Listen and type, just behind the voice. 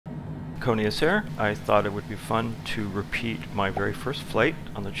Khonius here. I thought it would be fun to repeat my very first flight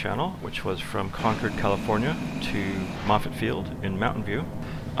on the channel, which was from Concord, California to Moffett Field in Mountain View.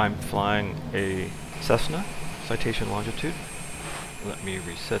 I'm flying a Cessna Citation Longitude. Let me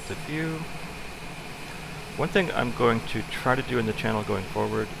reset the view. One thing I'm going to try to do in the channel going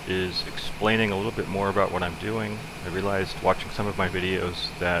forward is explaining a little bit more about what I'm doing. I realized watching some of my videos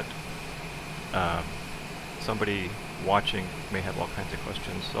that somebody watching may have all kinds of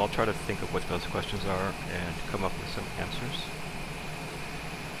questions, so I'll try to think of what those questions are and come up with some answers.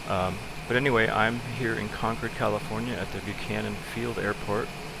 But anyway, I'm here in Concord, California at the Buchanan Field Airport.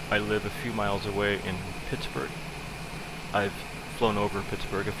 I live a few miles away in Pittsburgh. I've flown over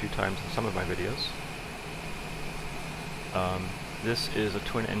Pittsburgh a few times in some of my videos. This is a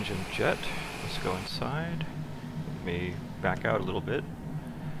twin-engine jet. Let's go inside. Let me back out a little bit.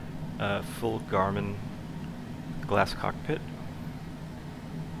 Full Garmin glass cockpit.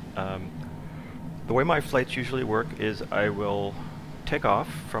 The way my flights usually work is I will take off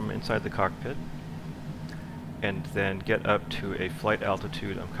from inside the cockpit and then get up to a flight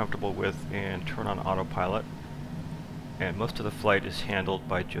altitude I'm comfortable with and turn on autopilot. And most of the flight is handled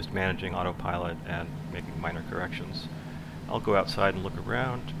by just managing autopilot and making minor corrections. I'll go outside and look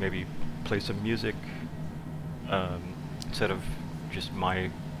around, maybe play some music instead of just my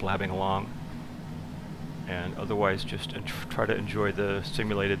blabbing along, and otherwise just try to enjoy the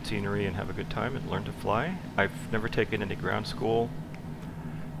simulated scenery and have a good time and learn to fly. I've never taken any ground school.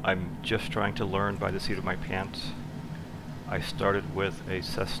 I'm just trying to learn by the seat of my pants. I started with a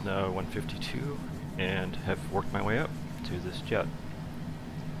Cessna 152 and have worked my way up to this jet.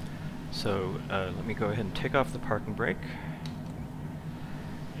 So let me go ahead and take off the parking brake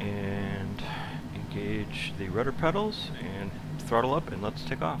and engage the rudder pedals and throttle up, and let's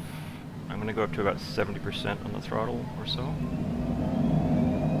take off. I'm going to go up to about 70% on the throttle or so.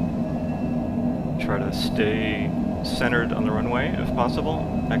 Try to stay centered on the runway if possible.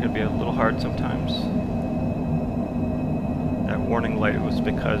 That can be a little hard sometimes. That warning light was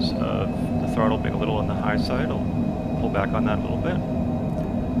because of the throttle being a little on the high side. I'll pull back on that a little bit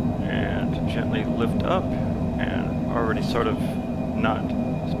and gently lift up, and already sort of not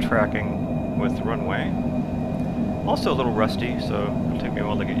tracking with the runway. Also a little rusty, so it'll take me a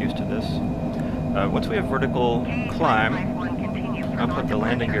while to get used to this. Once we have vertical climb, I'll put the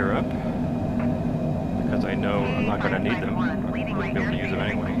landing gear up, because I know I'm not going to need them. I'll be able to use them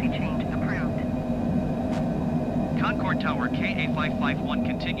anyway. Concord Tower, KA551,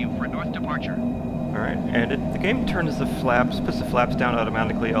 continue for north departure. Alright, and the game turns the flaps, puts the flaps down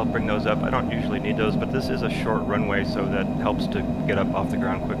automatically. I'll bring those up. I don't usually need those, but this is a short runway, so that helps to get up off the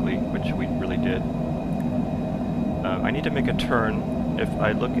ground quickly, which we really did. I need to make a turn. If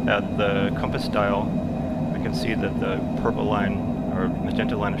I look at the compass dial, I can see that the purple line, or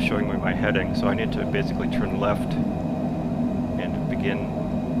magenta line, is showing me my heading, so I need to basically turn left and begin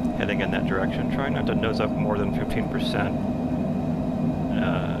heading in that direction. Try not to nose up more than 15%.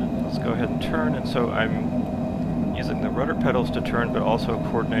 Let's go ahead and turn, and so I'm using the rudder pedals to turn, but also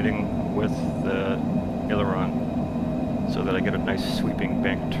coordinating with the aileron so that I get a nice sweeping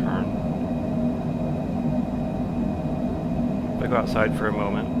bank turn. If I go outside for a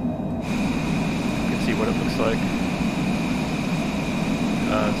moment, you can see what it looks like.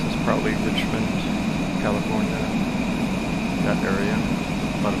 This is probably Richmond, California, that area.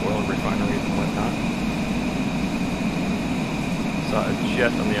 A lot of oil refineries and whatnot. Saw a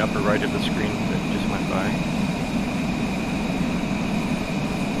jet on the upper right of the screen that just went by.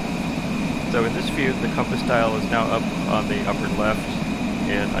 So in this view, the compass dial is now up on the upper left,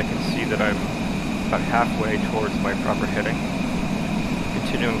 and I can see that I'm about halfway towards my proper heading.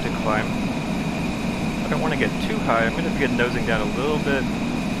 Continuing to climb. I don't want to get too high. I'm going to begin nosing down a little bit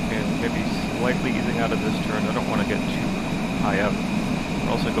and maybe slightly easing out of this turn. I don't want to get too high up. I'm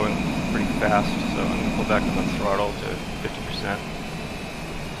also going pretty fast, so I'm going to pull back on the throttle to 50%.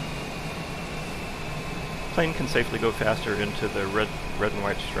 Plane can safely go faster into the red and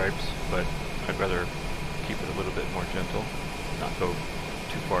white stripes, but I'd rather keep it a little bit more gentle, not go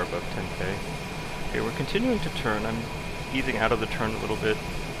too far above 10K. Okay, we're continuing to turn. I'm easing out of the turn a little bit.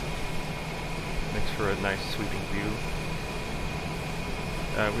 Makes for a nice sweeping view.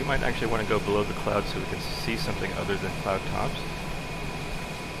 We might actually want to go below the clouds so we can see something other than cloud tops.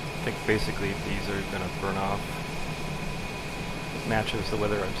 I think basically these are going to burn off. It matches the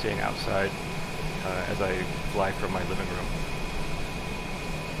weather I'm seeing outside as I fly from my living room.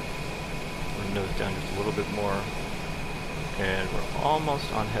 We'll nose down just a little bit more, and we're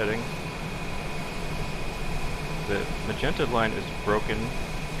almost on heading. The magenta line is broken,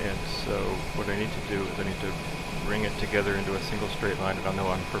 and so what I need to do is I need to bring it together into a single straight line, and I'll know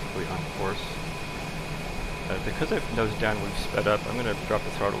I'm perfectly on course. Because I've nosed down, we've sped up, I'm going to drop the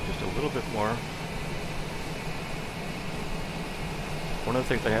throttle just a little bit more. One of the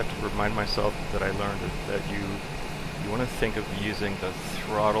things I have to remind myself that I learned is that you want to think of using the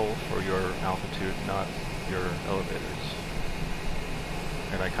throttle for your altitude, not your elevators.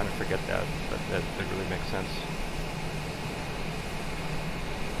 And I kind of forget that, but that really makes sense.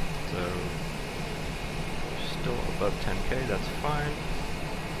 So, still above 10K, that's fine.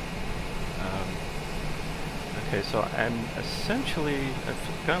 Okay, so I'm essentially,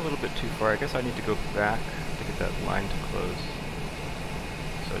 I've gone a little bit too far. I guess I need to go back to get that line to close.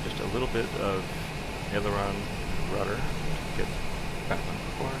 So just a little bit of aileron and rudder to get back on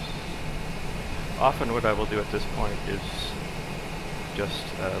course. Often what I will do at this point is just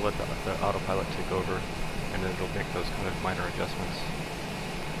let the autopilot take over, and then it'll make those kind of minor adjustments.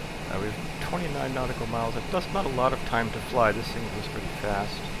 We have 29 nautical miles. That's not a lot of time to fly. This thing goes pretty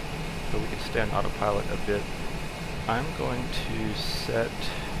fast, so we can stay on autopilot a bit. I'm going to set,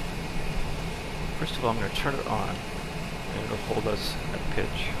 first of all I'm going to turn it on, and it'll hold us at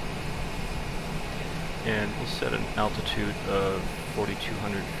pitch. And we'll set an altitude of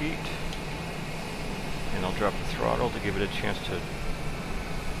 4,200 feet. And I'll drop the throttle to give it a chance to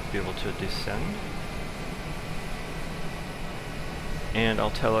be able to descend. And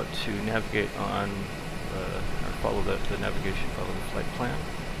I'll tell it to navigate on, or follow the navigation, follow the flight plan.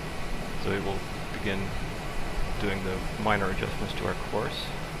 So it will begin doing the minor adjustments to our course.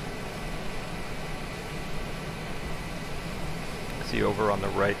 See over on the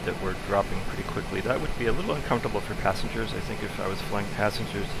right that we're dropping pretty quickly. That would be a little uncomfortable for passengers. I think if I was flying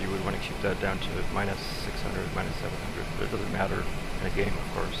passengers, you would want to keep that down to minus 600, minus 700, but it doesn't matter in a game,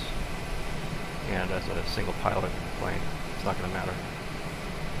 of course. And as a single pilot plane, it's not going to matter.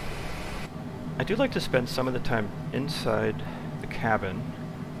 I do like to spend some of the time inside the cabin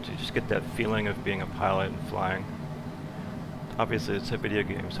to just get that feeling of being a pilot and flying. Obviously it's a video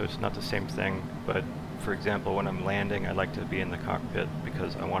game, so it's not the same thing, but for example, when I'm landing, I like to be in the cockpit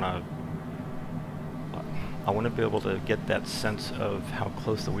because I want to be able to get that sense of how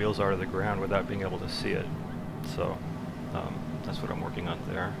close the wheels are to the ground without being able to see it. So that's what I'm working on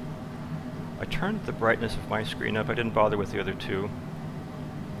there. I turned the brightness of my screen up. I didn't bother with the other two.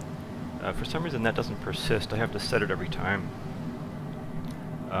 For some reason that doesn't persist. I have to set it every time.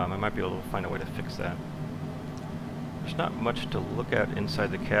 I might be able to find a way to fix that. There's not much to look at inside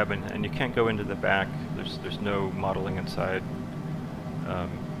the cabin, and you can't go into the back. There's no modeling inside, so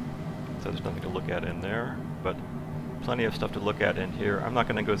there's nothing to look at in there, but plenty of stuff to look at in here. I'm not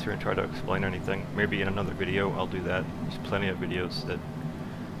going to go through and try to explain anything. Maybe in another video I'll do that. There's plenty of videos that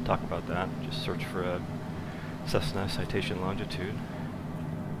talk about that. Just search for a Cessna Citation Longitude.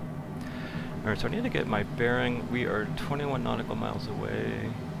 Alright, so I need to get my bearing. We are 21 nautical miles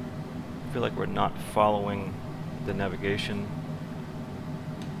away. I feel like we're not following the navigation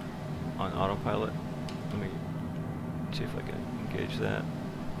on autopilot. Let me see if I can engage that.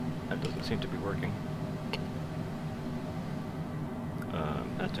 That doesn't seem to be working.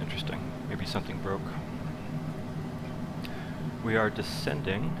 That's interesting. Maybe something broke. We are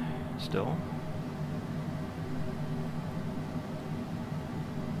descending still.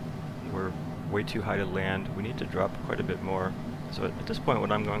 We're way too high to land. We need to drop quite a bit more. So at this point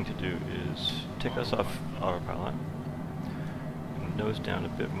what I'm going to do is take us off autopilot, and nose down a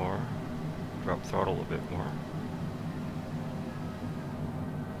bit more, drop throttle a bit more.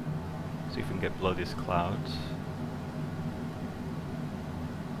 See if we can get below these clouds.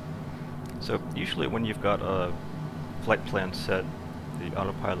 So usually when you've got a flight plan set, the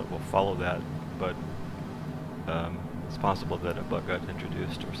autopilot will follow that, but it's possible that a bug got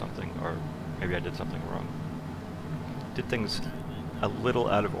introduced or something, or maybe I did something wrong. Did things a little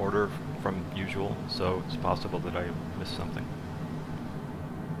out of order from usual, so it's possible that I missed something.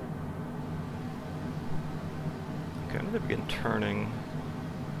 Okay, I'm going to begin turning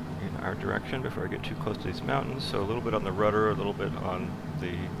in our direction before I get too close to these mountains, so a little bit on the rudder, a little bit on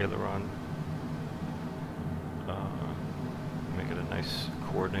the aileron. Make it a nice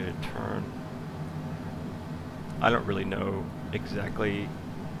coordinated turn. I don't really know exactly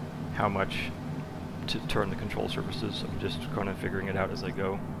how much to turn the control surfaces. I'm just kind of figuring it out as I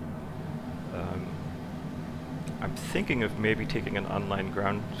go. I'm thinking of maybe taking an online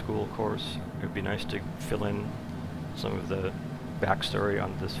ground school course. It would be nice to fill in some of the backstory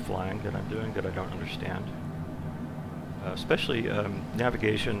on this flying that I'm doing that I don't understand. Especially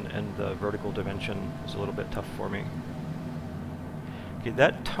navigation and the vertical dimension is a little bit tough for me. Okay,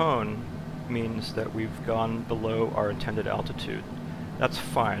 that tone means that we've gone below our intended altitude. That's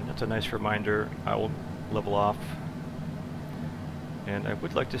fine. That's a nice reminder. I will level off. And I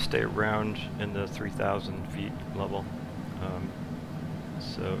would like to stay around in the 3,000 feet level.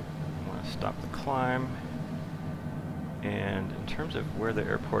 So I want to stop the climb. And in terms of where the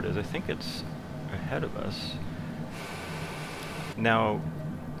airport is, I think it's ahead of us. Now,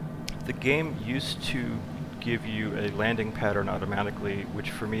 the game used to give you a landing pattern automatically,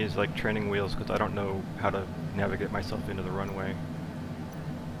 which for me is like training wheels because I don't know how to navigate myself into the runway.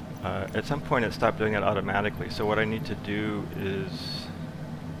 At some point it stopped doing it automatically, so what I need to do is,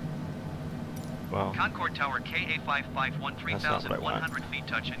 well, Concord Tower KA551, 3,100 feet,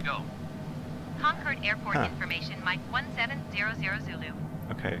 touch and go. Concord Airport information, Mike 1700 Zulu.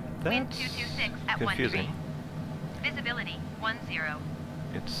 Okay, Wind that's 226 at confusing. 13. Visibility 10.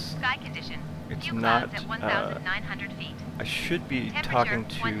 It's Sky condition. Few not, clouds at 1,900 feet. I should be Temperature, talking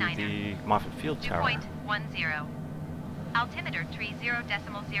to 19er. the Moffett Field Tower. 2.10. Altimeter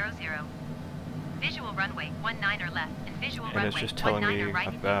 30.00. Visual runway 19er left and visual And runway it's just telling me 19er right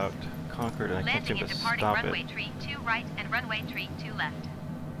in about east. Concord, and I can't Landing seem and to departing stop runway it. 32 right and runway 32 left.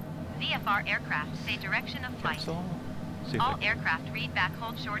 VFR aircraft say direction of flight. Cancel. See if All I can, aircraft read back,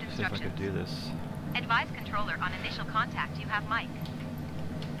 hold short see if I instructions. can do this. Advise controller on initial contact. You have Mike.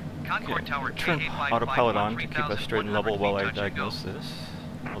 Concord Okay, Tower turn KA551, autopilot on to keep us straight and level 3,100 while feet, I touch and go. diagnose this.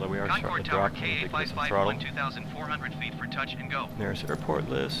 Although we are starting Concord to Tower drop and take some throttle. KA551, 2,400 feet for touch and go. There's airport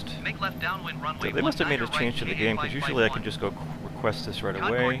list. Make left downwind runway. So they must have made a 19er change to the game, because usually I can KA551. just go request this right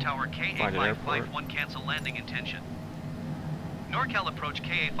Concord away, Tower find an airport. KA551, cancel landing intention. NorCal approach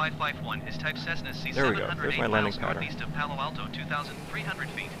KA551 is type Cessna There we go. C708 There's my landing miles pattern. northeast of Palo Alto, 2,300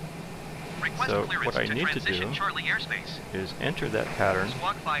 feet. Request So clearance what I to need to transition do Charlie airspace. is enter that pattern,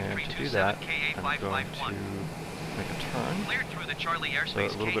 Squawk and to do that, 5327 I'm going KA551. to make a turn. Cleared through the Charlie So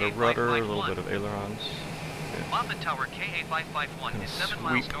airspace a little bit of rudder, a little KA551. bit of ailerons. Moffett Tower KA551 Gonna is 7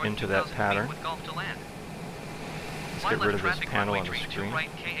 miles sweep north into 2,000 that pattern. feet with Gulf to land. Let's Fly get rid left of this traffic panel runway on the 32 screen. right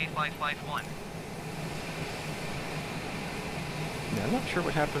KA551. Yeah, I'm not sure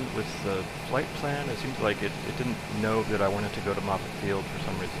what happened with the flight plan. It seems like it didn't know that I wanted to go to Moffett Field for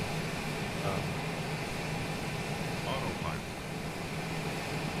some reason.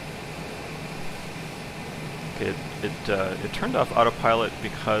 Okay, it turned off autopilot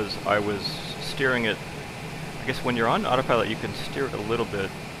because I was steering it. I guess when you're on autopilot you can steer it a little bit,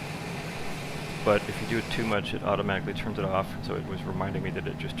 but if you do it too much it automatically turns it off, so it was reminding me that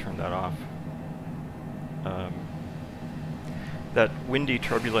it just turned that off. That windy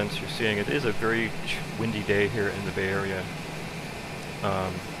turbulence you're seeing, it is a very windy day here in the Bay Area,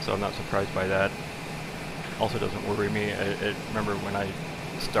 so I'm not surprised by that. Also doesn't worry me. I remember when I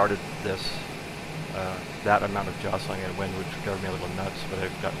started this, that amount of jostling and wind would drive me a little nuts, but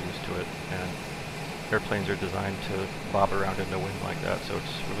I've gotten used to it, and airplanes are designed to bob around in the wind like that, so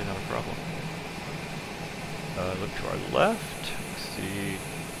it's really not a problem. Look to our left, see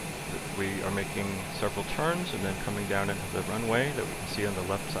that we are making several turns and then coming down into the runway that we can see on the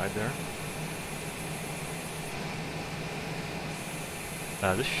left side there.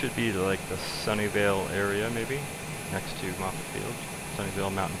 This should be like the Sunnyvale area, maybe, next to Moffett Field.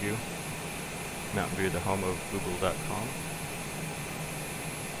 Sunnyvale, Mountain View. Mountain View, the home of Google.com.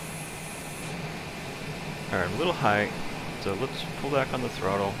 Alright, a little high, so let's pull back on the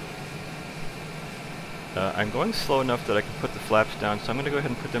throttle. I'm going slow enough that I can put the flaps down, so I'm going to go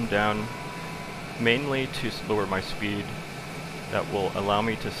ahead and put them down mainly to lower my speed. That will allow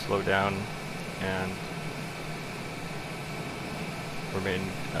me to slow down and remain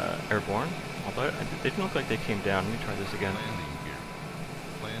airborne. Although they didn't look like they came down. Let me try this again. Landing gear.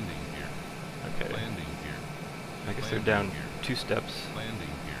 Landing gear. Okay. Landing gear. I guess they're down 2 steps. Landing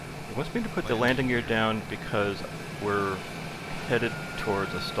gear. It wants me to put the landing gear down because we're headed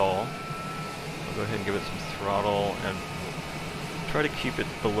towards a stall. I'll go ahead and give it some throttle and try to keep it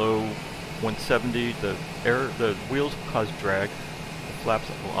below 170. The wheels cause drag. The flaps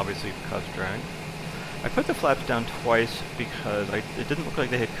will obviously cause drag. I put the flaps down twice because it didn't look like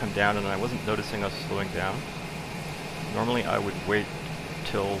they had come down and I wasn't noticing us slowing down. Normally I would wait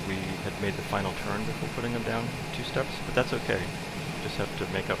till we had made the final turn before putting them down 2 steps, but that's okay. Just have to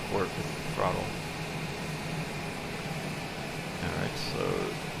make up for it with the throttle. Alright, so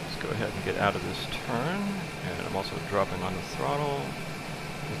let's go ahead and get out of this turn, and I'm also dropping on the throttle.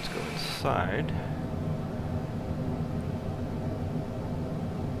 Let's go inside.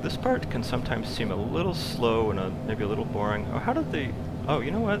 This part can sometimes seem a little slow and maybe a little boring. Oh, how did they... Oh,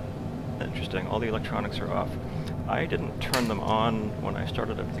 you know what? Interesting, all the electronics are off. I didn't turn them on when I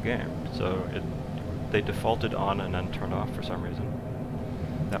started up the game, so they defaulted on and then turned off for some reason.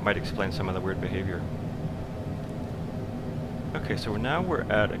 That might explain some of the weird behavior. Okay, so now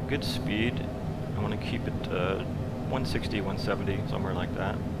we're at a good speed. I want to keep it 160, 170, somewhere like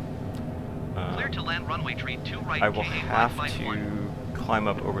that. Clear to land runway tree 2 right. I will KA have 551. to climb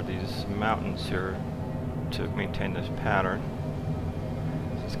up over these mountains here to maintain this pattern.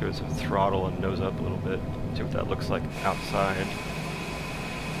 Let's give it some throttle and nose up a little bit, see what that looks like outside.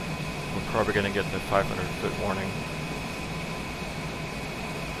 We're probably going to get the 500-foot warning.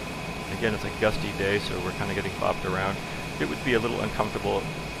 Again, it's a gusty day, so we're kind of getting bopped around. It would be a little uncomfortable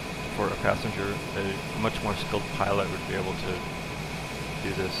for a passenger. A much more skilled pilot would be able to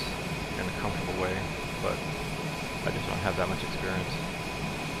do this in a comfortable way, but I just don't have that much experience.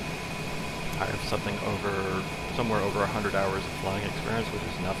 I have somewhere over 100 hours of flying experience, which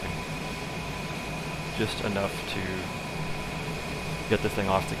is nothing. Just enough to get the thing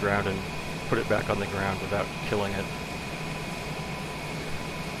off the ground and put it back on the ground without killing it.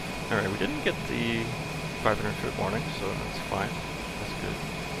 Alright, we didn't get the 500-foot warning, so that's fine. That's good.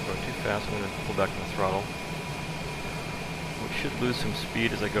 Going too fast, I'm going to pull back on the throttle. We should lose some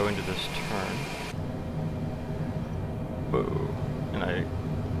speed as I go into this turn. Whoa. And I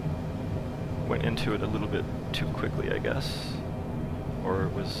went into it a little bit too quickly, I guess. Or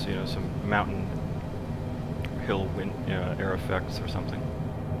it was, you know, some mountain hill wind, air effects or something.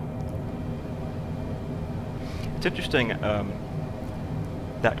 It's interesting,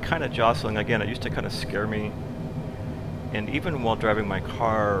 that kind of jostling, again, it used to kind of scare me. And even while driving my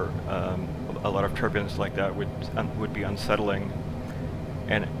car, a lot of turbulence like that would be unsettling.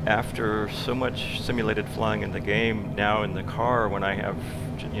 And after so much simulated flying in the game, now in the car, when I have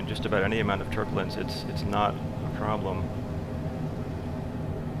just about any amount of turbulence, it's not a problem.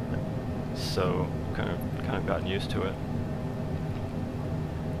 So kind of gotten used to it.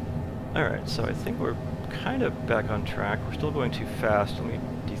 All right, so I think we're kind of back on track. We're still going too fast. Let me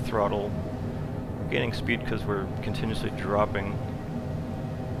dethrottle. We're gaining speed because we're continuously dropping.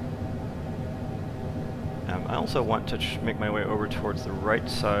 I also want to make my way over towards the right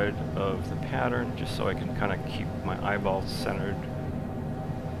side of the pattern, just so I can kind of keep my eyeballs centered.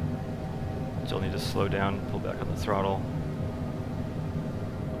 Still need to slow down, pull back on the throttle.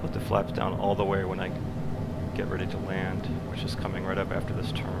 Put the flaps down all the way when I get ready to land, which is coming right up after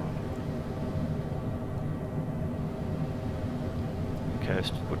this turn. Okay,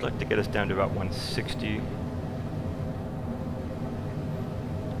 I would like to get us down to about 160. I'm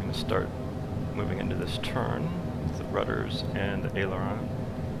going to start moving into this turn with the rudders and the aileron.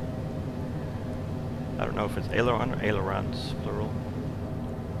 I don't know if it's aileron or ailerons, plural.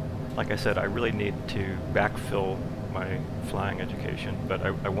 Like I said, I really need to backfill my flying education, but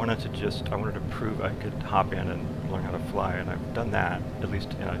I wanted to prove I could hop in and learn how to fly, and I've done that, at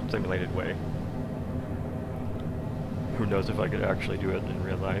least in a simulated way. Who knows if I could actually do it in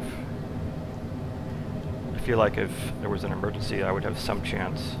real life. I feel like if there was an emergency, I would have some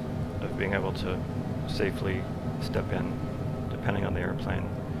chance of being able to safely step in, depending on the airplane.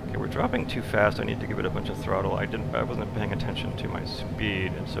 Okay, we're dropping too fast. I need to give it a bunch of throttle. I wasn't paying attention to my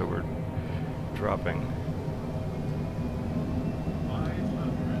speed, and so we're dropping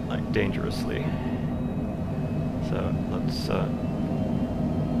like dangerously. So let's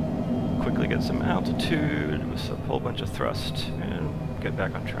quickly get some altitude with a whole bunch of thrust and get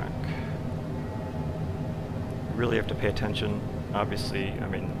back on track. Really have to pay attention. Obviously, I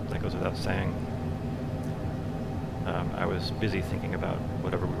mean, that goes without saying. I was busy thinking about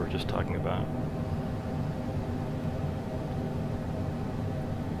whatever we were just talking about.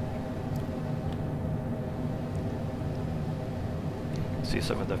 See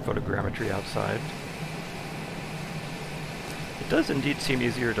some of the photogrammetry outside. It does indeed seem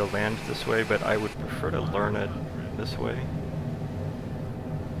easier to land this way, but I would prefer to learn it this way.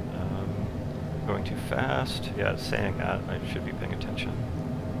 Going too fast. Yeah, saying that, I should be paying attention.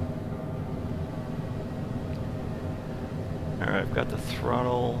 Alright, I've got the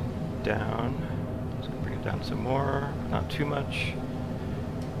throttle down. Let's bring it down some more, not too much,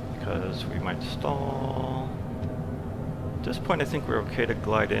 because we might stall. At this point, I think we're okay to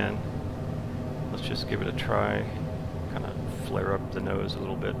glide in. Let's just give it a try. Kind of flare up the nose a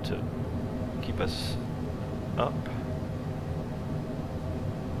little bit to keep us up.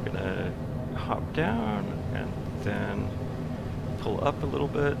 Gonna hop down and then pull up a little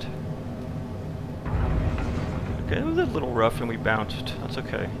bit. Okay, it was a little rough and we bounced. That's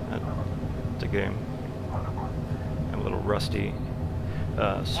okay. That's a game. I'm a little rusty.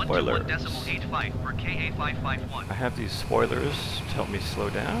 Spoilers. 121.85 for KA551. I have these spoilers to help me slow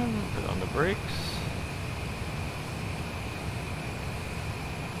down, put on the brakes.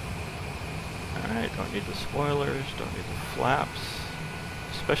 Alright, don't need the spoilers, don't need the flaps.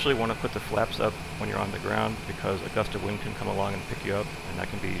 Especially want to put the flaps up when you're on the ground because a gust of wind can come along and pick you up, and that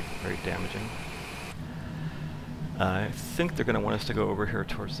can be very damaging. I think they're going to want us to go over here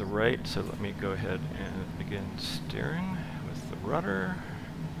towards the right, so let me go ahead and begin steering with the rudder.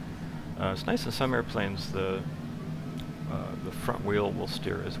 It's nice in some airplanes the front wheel will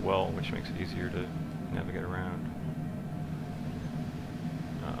steer as well, which makes it easier to navigate around.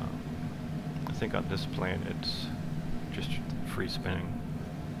 I think on this plane it's just free spinning.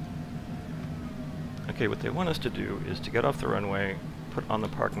 Okay, what they want us to do is to get off the runway, put on the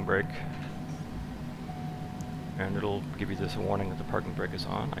parking brake, and it'll give you this warning that the parking brake is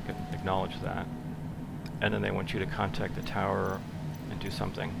on. I can acknowledge that. And then they want you to contact the tower and do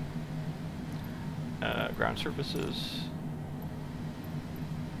something. Ground surfaces.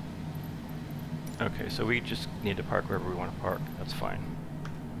 Okay, so we just need to park wherever we want to park. That's fine.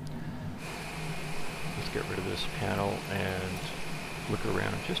 Let's get rid of this panel and look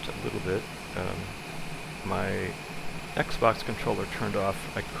around just a little bit. My Xbox controller turned off.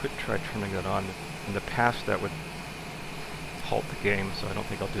 I could try turning that on. In the past that would halt the game, so I don't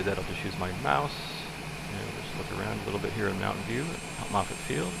think I'll do that. I'll just use my mouse and just look around a little bit here in Mountain View at Moffett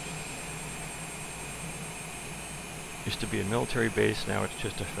Field. Used to be a military base, now it's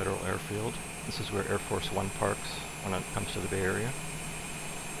just a federal airfield. This is where Air Force One parks when it comes to the Bay Area.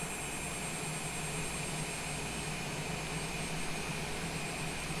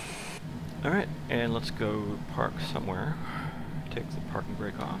 Alright, and let's go park somewhere. Take the parking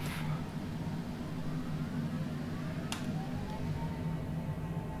brake off.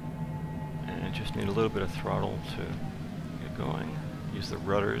 And just need a little bit of throttle to get going. Use the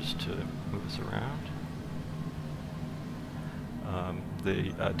rudders to move us around.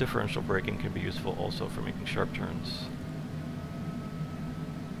 The differential braking can be useful also for making sharp turns.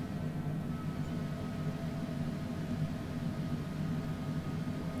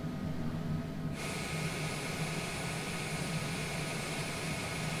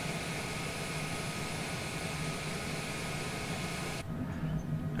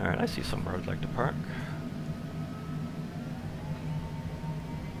 Alright, I see somewhere I'd like to park.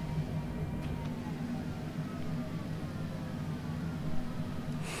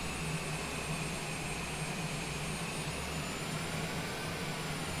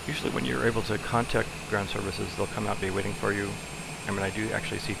 Usually when you're able to contact ground services, they'll come out and be waiting for you. I mean, I do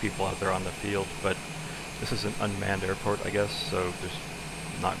actually see people out there on the field, but this is an unmanned airport, I guess, so there's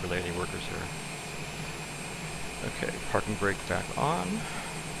not really any workers here. Okay, parking brake back on.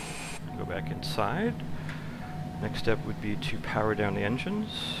 Go back inside. Next step would be to power down the engines.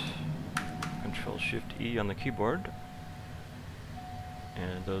 Control-Shift-E on the keyboard.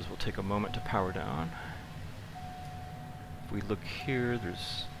 And those will take a moment to power down. If we look here,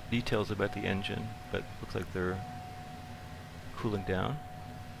 there's details about the engine, but looks like they're cooling down.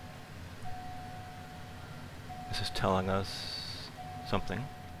 This is telling us something.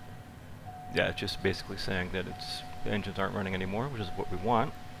 Yeah, it's just basically saying that the engines aren't running anymore, which is what we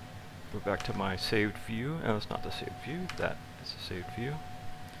want. Go back to my saved view. Oh, it's not the saved view. That is the saved view.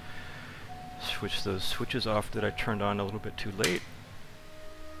 Switch those switches off that I turned on a little bit too late.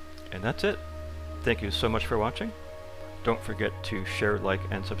 And that's it. Thank you so much for watching. Don't forget to share, like,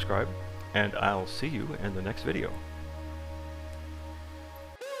 and subscribe. And I'll see you in the next video.